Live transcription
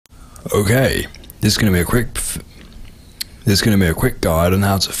Okay, this is going to be a quick guide on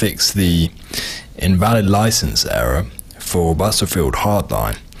how to fix the invalid license error for Battlefield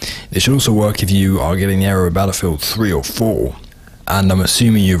Hardline. It should also work if you are getting the error of Battlefield 3 or 4, and I'm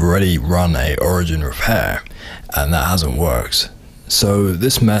assuming you've already run a origin repair and that hasn't worked. So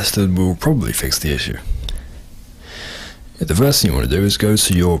this method will probably fix the issue. The first thing you want to do is go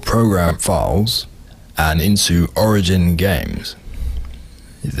to your program files and into Origin Games,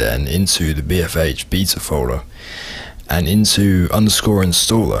 then into the bf3 beta folder and into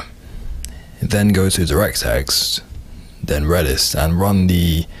 _installer, then go to DirectX, then Redis, and run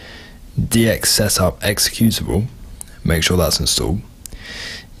the dx setup executable. Make sure that's installed.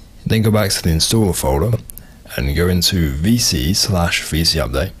 Then go back to the installer folder and go into vc/vc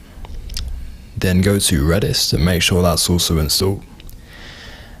update. Then go to Redis and make sure that's also installed.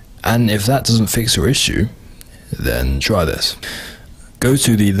 And if that doesn't fix your issue, then try this. Go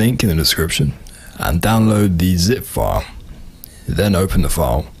to the link in the description and download the zip file. Then open the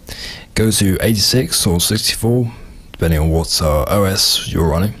file. Go to 86 or 64, depending on what OS you're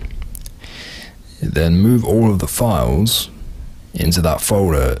running. Then move all of the files into that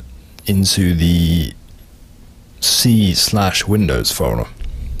folder, into the C/Windows folder.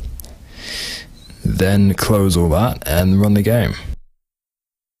 Then close all that and run the game.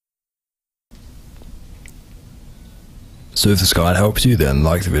 So if this guide helped you, then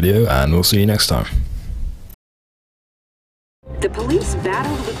like the video and we'll see you next time. The police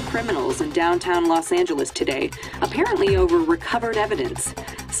battled with criminals in downtown Los Angeles today, apparently over recovered evidence.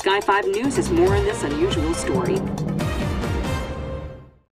 Sky 5 News has more on this unusual story.